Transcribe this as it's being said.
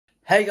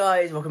Hey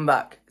guys, welcome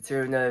back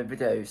to another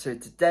video. So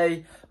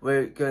today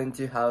we're going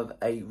to have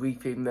a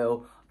refeed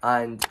meal,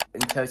 and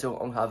in total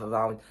I'll have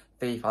around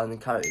 3,000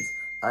 calories,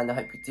 and I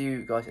hope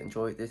you guys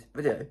enjoy this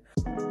video.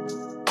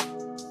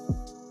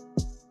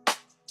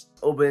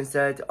 All being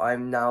said,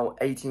 I'm now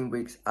 18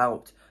 weeks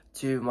out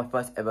to my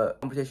first ever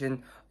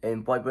competition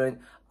in bodybuilding.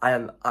 I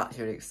am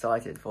actually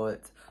excited for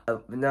it.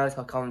 The nerves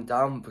have calmed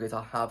down because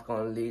I have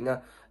gone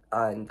leaner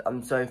and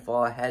I'm so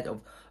far ahead of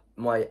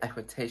my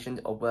expectations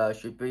of where I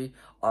should be.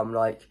 I'm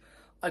like,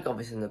 I got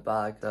this in the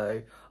bag,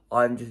 so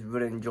I'm just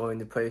really enjoying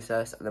the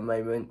process at the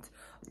moment.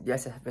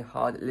 Yes, it has been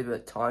hard, a little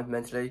bit of time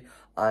mentally,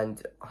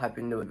 and I have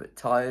been a little bit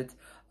tired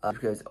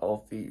because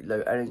of the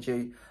low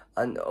energy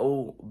and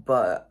all,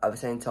 but at the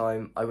same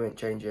time I won't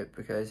change it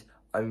because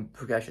I'm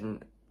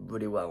progressing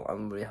really well.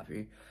 I'm really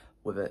happy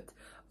with it,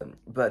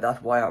 but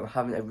that's why I'm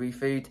having a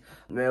refeed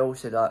meal,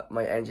 so that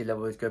my energy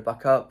levels go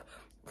back up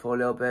for a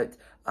little bit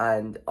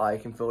and I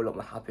can feel a lot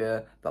more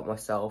happier about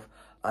myself,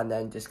 and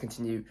then just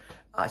continue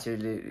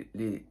actually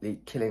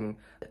killing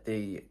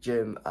the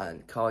gym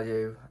and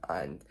cardio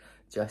and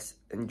just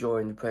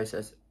enjoying the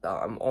process that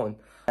I'm on.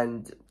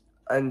 And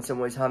in some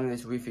ways, having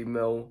this refeed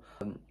meal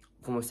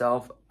for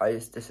myself,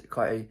 it's just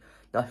quite a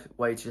nice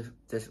way to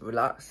just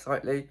relax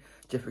slightly,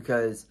 just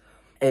because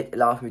it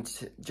allows me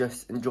to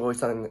just enjoy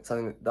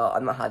something that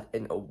I've not had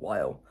in a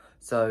while.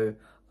 So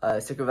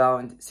stick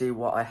around, see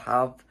what I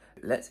have.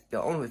 Let's get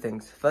on with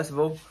things. First of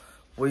all,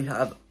 we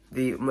have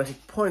the most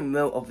important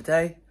meal of the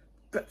day,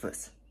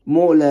 breakfast.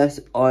 More or less,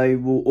 I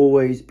will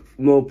always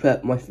meal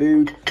prep my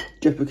food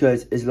just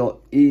because it's a lot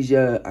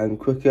easier and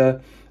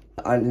quicker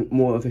and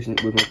more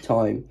efficient with my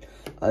time.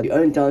 The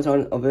only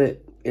downside of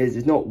it is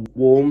it's not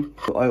warm,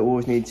 so I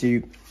always need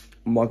to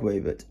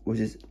microwave it, which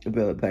is a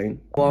bit of a pain.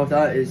 While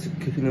that is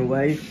cooking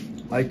away,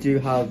 I do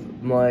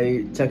have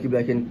my turkey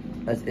bacon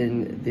that's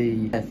in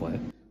the air fryer.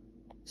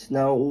 So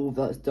now all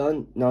that's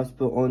done, now to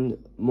put on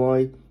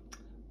my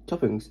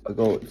toppings. I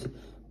got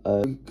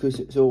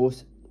custard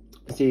sauce,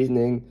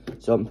 seasoning,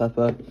 salt and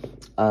pepper,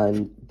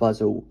 and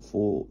basil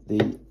for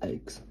the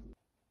eggs.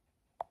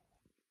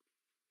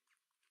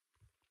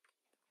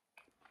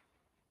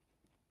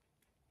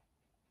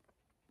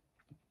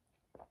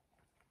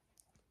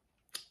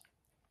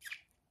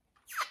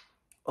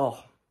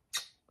 Oh,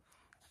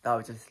 that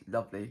was just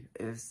lovely.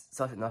 It was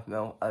such a nice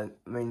meal. I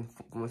mean,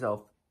 for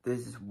myself,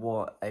 this is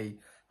what a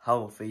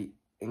healthy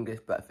English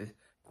breakfast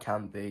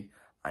can be,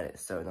 and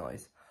it's so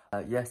nice.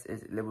 Yes,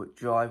 it's a little bit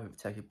dry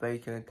with turkey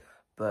bacon,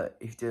 but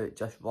if you do it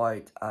just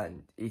right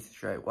and eat it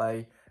straight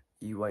away,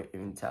 you won't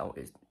even tell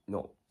it's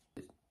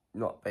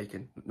not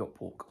bacon, not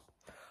pork.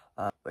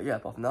 But yeah,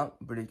 apart from that,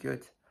 really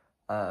good.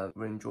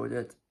 Really enjoyed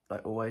it,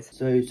 like always.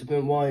 So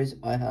supplement wise,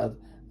 I have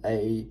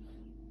a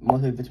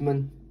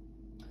multivitamin,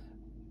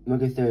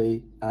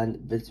 omega-3 and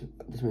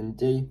vitamin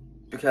D,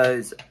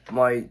 because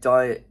my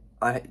diet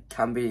I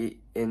can be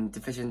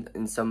deficient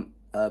in some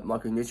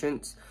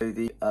micronutrients. So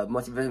the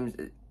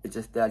multivitamins is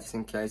just there just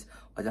in case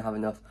I don't have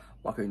enough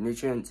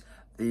micronutrients.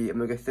 The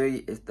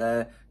omega-3 is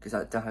there because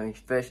I don't have any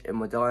fish in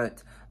my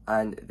diet,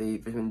 and the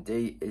vitamin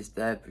D is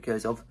there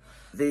because of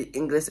the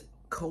English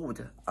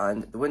cold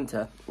and the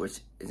winter, which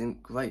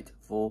isn't great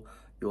for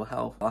your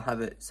health. I have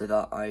it so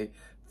that I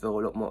feel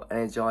a lot more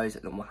energized,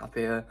 a lot more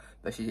happier,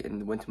 especially in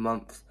the winter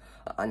months,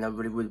 and I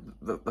really would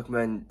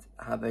recommend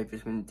have a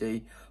vitamin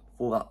D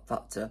for that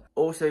factor.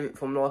 Also,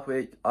 from last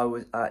week I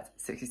was at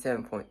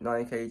 67.9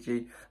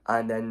 kg,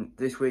 and then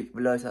this week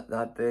the lowest that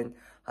has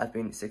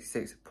been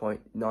 66.9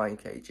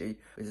 kg,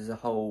 which is a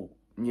whole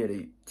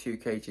nearly 2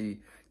 kg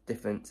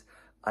difference,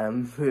 and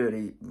I'm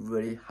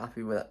really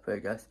happy with that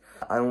progress.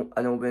 And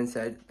all being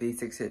said, the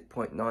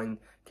 68.9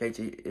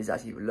 kg is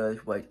actually the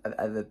lowest weight I've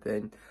ever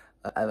been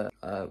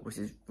which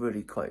is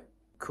really quite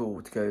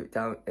cool to go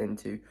down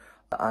into.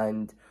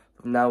 And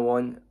from now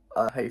on,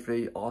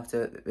 hopefully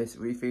after this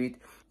refeed,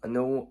 I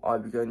know I'll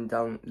be going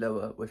down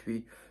lower, which will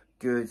be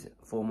good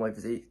for my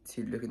physique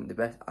to looking the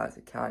best as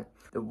it can.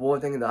 The one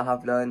thing that I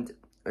have learned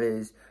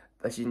is,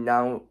 especially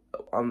now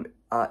I'm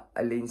at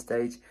a lean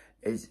stage,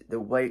 is the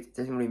weight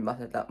doesn't really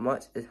matter that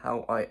much, is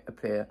how I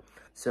appear.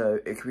 So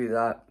it could be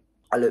that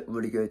I look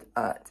really good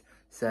at,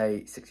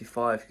 say,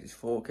 65,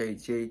 64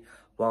 kg,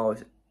 while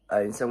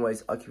in some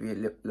ways I could be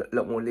a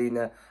lot more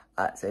leaner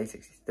at, say,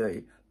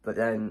 63, but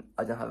then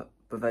I don't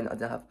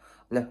have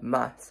enough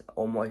mass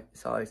on my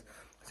size.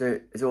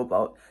 So it's all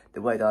about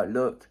the way that I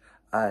look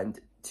and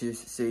to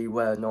see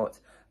whether or not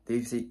the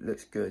physique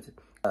looks good.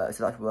 So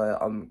that's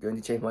where I'm going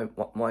to change my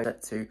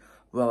mindset to,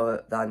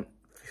 rather than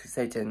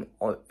fixating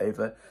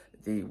over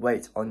the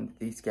weight on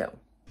the scale.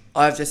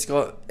 I've just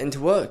got into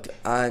work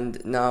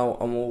and now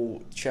I'm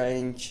all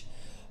changed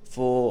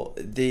for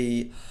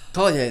the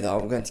cardio that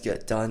I'm going to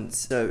get done.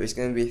 So it's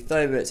going to be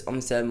 30 minutes on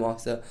the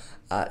Stairmaster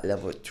at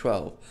level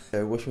 12.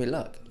 So wish me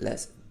luck.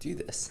 Let's do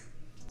this.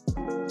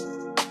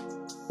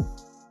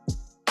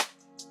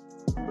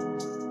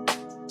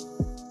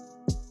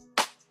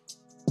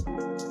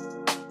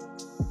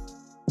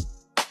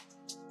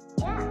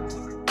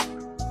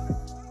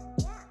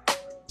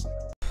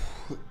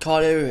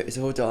 cardio is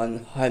all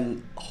done.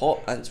 I'm hot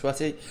and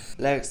sweaty.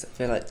 Legs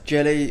feel like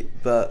jelly,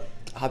 but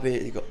happy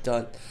it got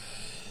done.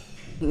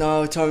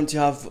 Now time to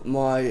have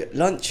my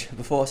lunch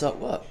before I start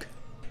work.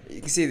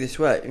 You can see the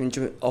sweat even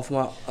dripping off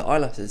my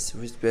eyelashes,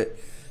 which is a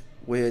bit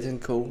weird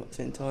and cool at the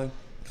same time.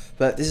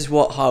 But this is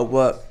what hard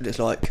work looks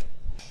like.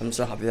 I'm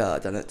so happy that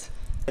I've done it.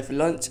 For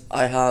lunch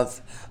I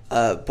have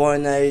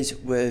bolognese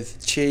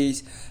with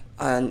cheese,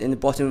 and in the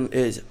bottom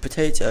is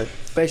potato.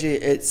 Basically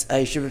it's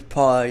a shepherd's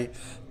pie,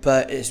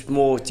 but it's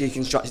more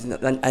deconstructed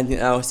than anything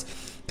else,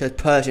 because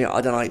personally I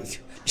don't like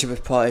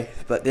shepherd's pie,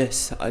 but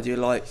this I do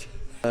like.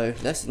 So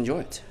let's enjoy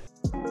it.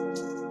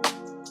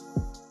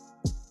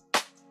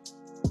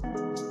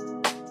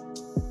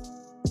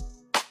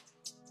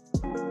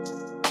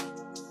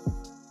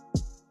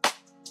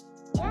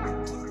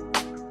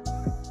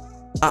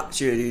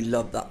 Absolutely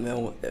love that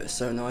meal. It was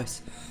so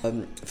nice.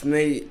 For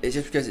me, it's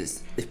just because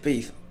it's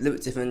beef, a little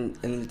bit different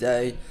in the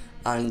day,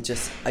 and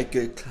just a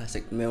good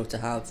classic meal to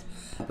have.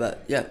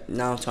 But yeah,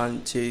 now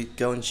time to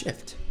go on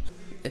shift.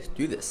 Let's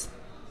do this.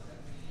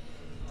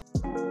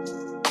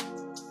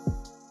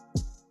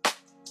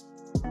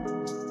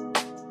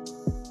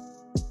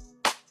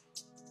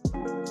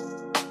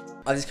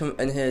 I just come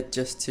in here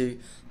just to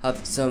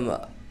have some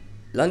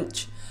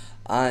lunch.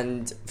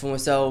 And for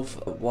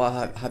myself, what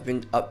I have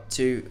been up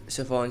to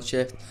so far on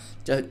shift,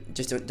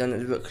 just done a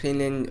little bit of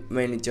cleaning,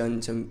 mainly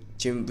done some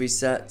gym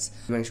resets,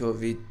 making sure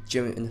the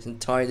gym is nice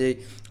and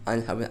tidy,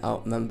 and having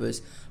out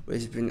members, which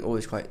has been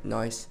always quite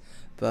nice.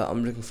 But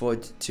I'm looking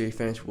forward to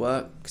finish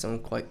work because I'm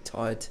quite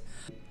tired.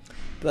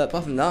 But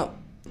apart from that,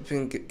 it's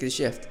been a good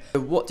shift. So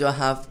what do I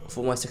have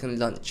for my second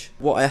lunch?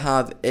 What I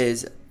have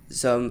is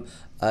some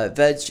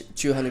veg,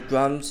 200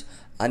 grams,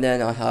 and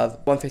then I have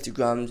 150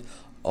 grams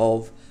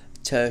of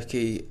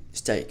turkey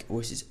steak,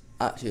 which is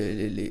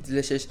absolutely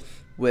delicious,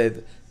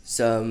 with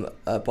some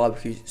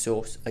barbecue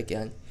sauce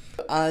again.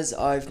 As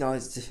I've now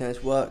just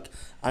finished work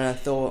and I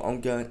thought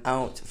I'm going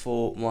out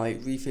for my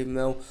refeed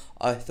meal,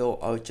 I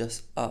thought I would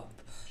just up.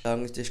 So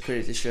I'm just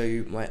quickly to show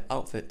you my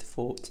outfit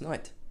for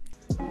tonight.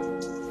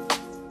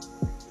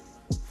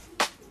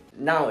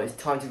 Now it's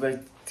time to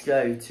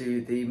go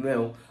to the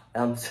meal.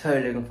 I'm so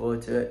looking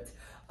forward to it,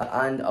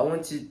 and I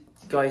want you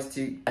guys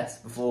to guess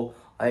before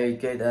I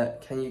go there.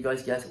 Can you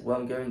guys guess what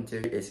I'm going to?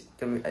 It's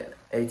going to be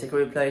a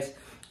takeaway place,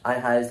 and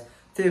it has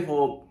 3 or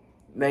 4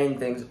 main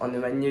things on the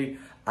menu,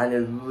 and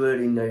they're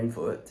really known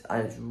for it,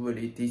 and it's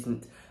really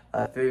decent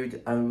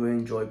food and really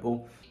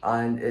enjoyable,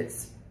 and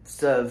it's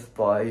served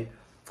by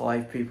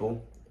 5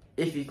 people.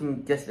 If you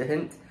can guess the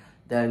hint,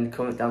 then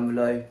comment down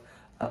below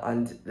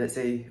and let's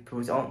see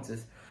people's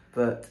answers.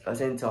 But at the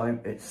same time,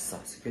 it's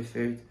such good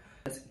food.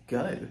 Let's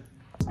go.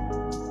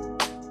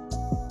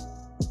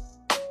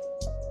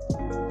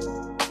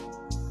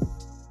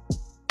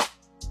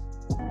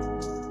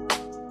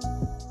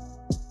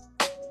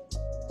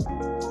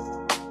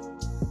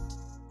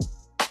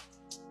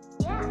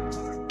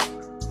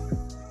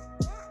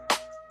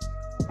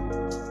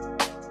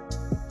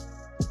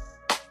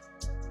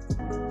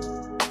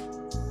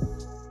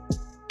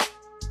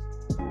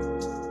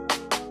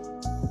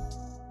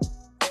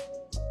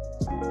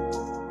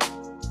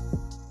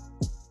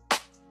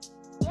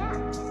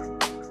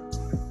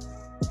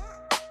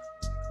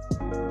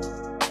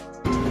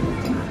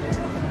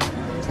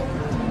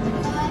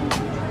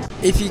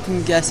 If you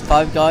can guess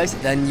Five Guys,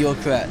 then you're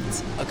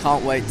correct. I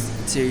can't wait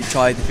to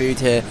try the food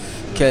here,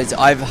 because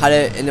I've had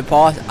it in the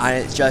past and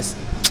it's just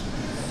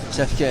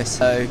chef's kiss.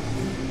 So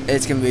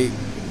it's gonna be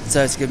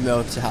such a good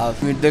meal to have.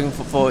 I've been looking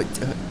forward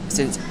to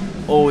since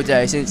all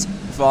day, since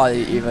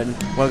Friday even,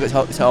 when I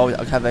got told I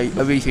could have a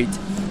refeed,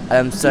 and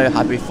I'm so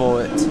happy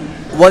for it.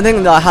 One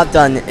thing that I have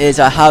done is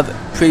I have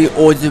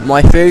pre-ordered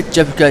my food,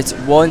 just because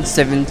 1,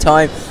 saving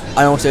time, and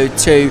also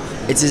 2,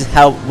 it does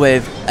help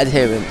with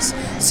adherence.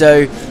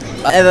 So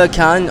whenever I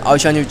can, I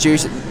was trying to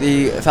reduce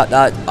the fact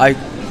that I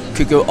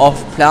could go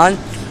off plan,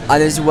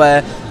 and this is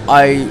where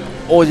I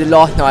ordered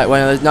last night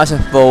when I was nice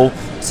and full,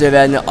 so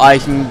then I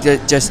can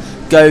just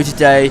go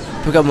today,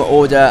 pick up my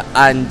order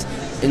and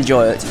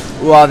enjoy it,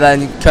 rather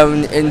than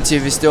coming into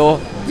the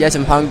store. Yes,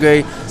 I'm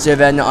hungry, so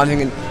then I'm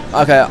thinking,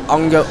 okay,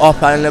 I'm gonna go off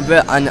plan a little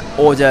bit and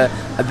order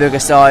a bigger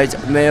size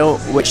meal,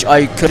 which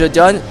I could have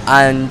done,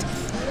 and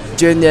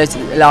doing this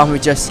allows me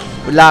to just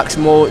relax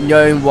more,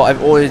 knowing what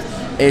I've ordered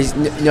is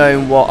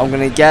knowing what I'm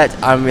going to get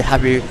and be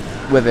happy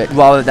with it,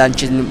 rather than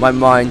changing my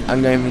mind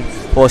and going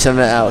for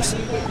something else.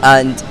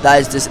 And that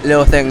is just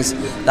little things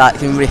that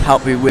can really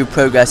help me with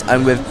progress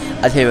and with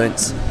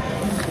adherence.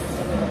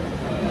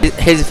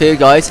 Here's the food,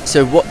 guys.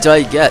 So what do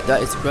I get?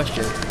 That is the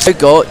question. I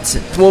got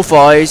small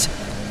fries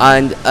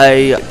and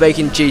a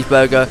bacon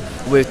cheeseburger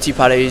with 2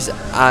 patties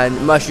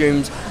and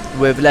mushrooms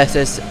with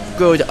lettuce,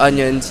 grilled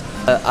onions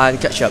and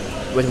ketchup,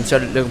 which I'm so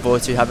looking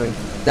forward to having.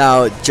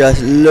 Now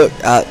just look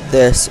at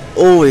this,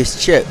 all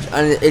these chips,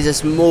 and it is a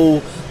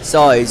small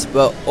size,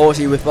 but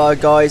obviously with our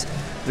guys,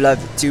 we love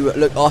to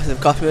look after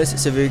the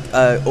customers, so we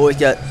always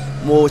get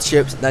more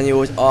chips than you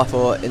always ask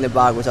for in the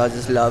bag, which I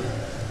just love.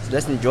 So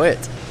let's enjoy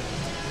it.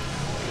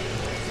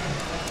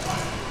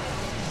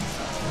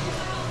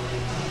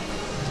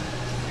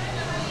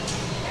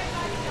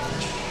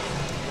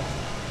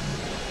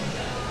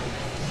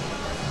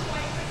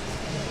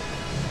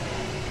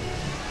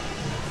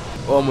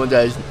 Oh my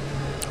days,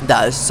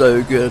 that is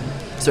so good,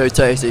 so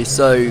tasty,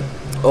 so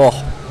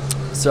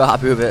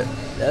happy with it.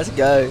 Let's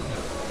go.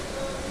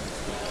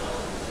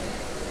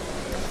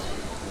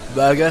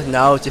 Burger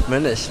now to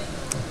finish.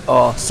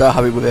 Oh, so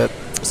happy with it.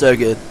 So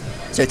good,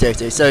 so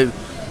tasty, so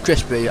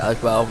crispy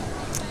as well.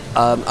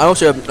 And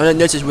also, I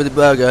noticed with the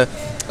burger,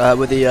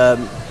 with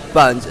the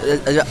buns,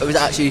 it was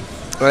actually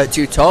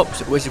two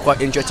tops, which is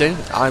quite interesting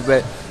and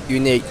very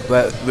unique,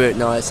 but really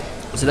nice.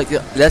 So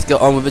let's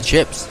get on with the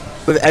chips.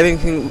 With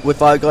everything with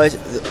Five Guys,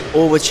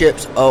 all the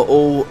chips are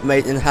all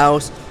made in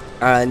house,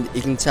 and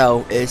you can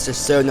tell it's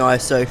just so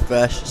nice, so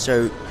fresh,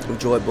 so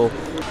enjoyable.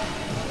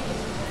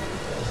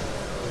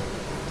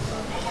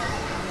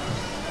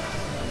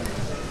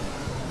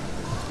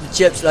 The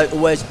chips, like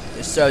always,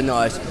 is so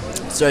nice,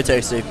 so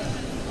tasty.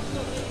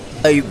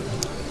 So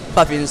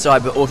puffy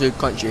inside, but also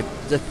crunchy.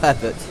 Just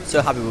perfect.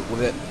 So happy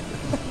with it.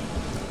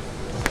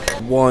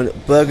 One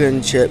burger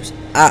and chips,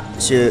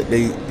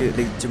 absolutely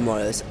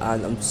demolished,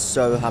 and I'm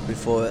so happy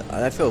for it.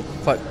 And I feel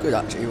quite good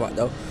actually right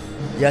now.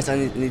 Yes, I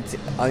need to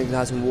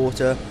have some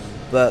water,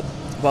 but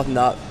apart from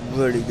that,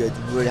 really good.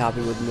 Really happy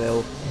with the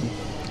meal.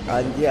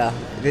 And yeah,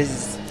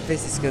 this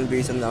is going to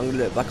be something I'm going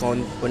to look back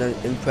on when I'm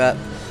in prep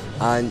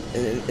and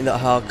in that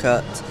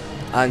haircut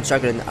and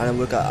struggling, and I'm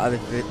looking at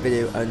this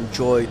video and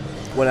enjoy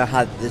when I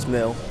had this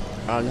meal.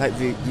 And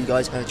hopefully you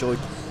guys have enjoyed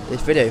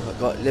this video. I've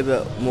got a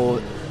little bit more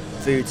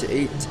food to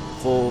eat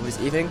for this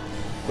evening,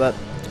 but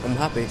I'm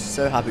happy,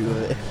 so happy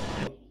with it.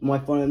 My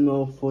final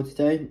meal for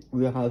today,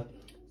 we have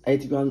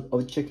 80 grams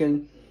of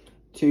chicken,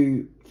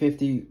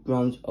 250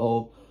 grams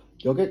of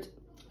yogurt,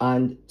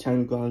 and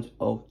 10 grams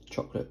of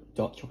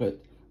dark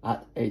chocolate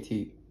at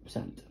 80%.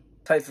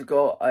 I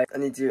forgot I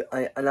need to do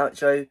an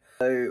outro,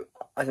 so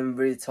I'm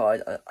really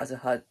tired as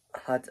I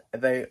had a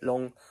very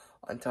long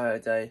entire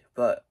day,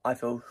 but I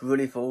feel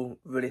really full,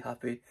 really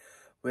happy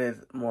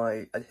with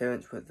my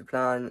adherence with the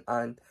plan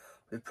and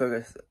the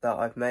progress that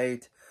I've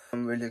made.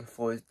 I'm really looking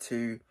forward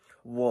to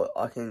what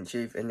I can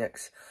achieve in the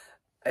next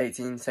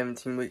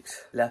 18-17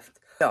 weeks left.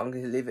 Yeah, I'm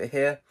going to leave it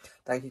here.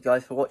 Thank you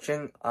guys for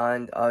watching,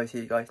 and I'll see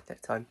you guys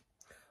next time.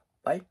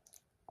 Bye.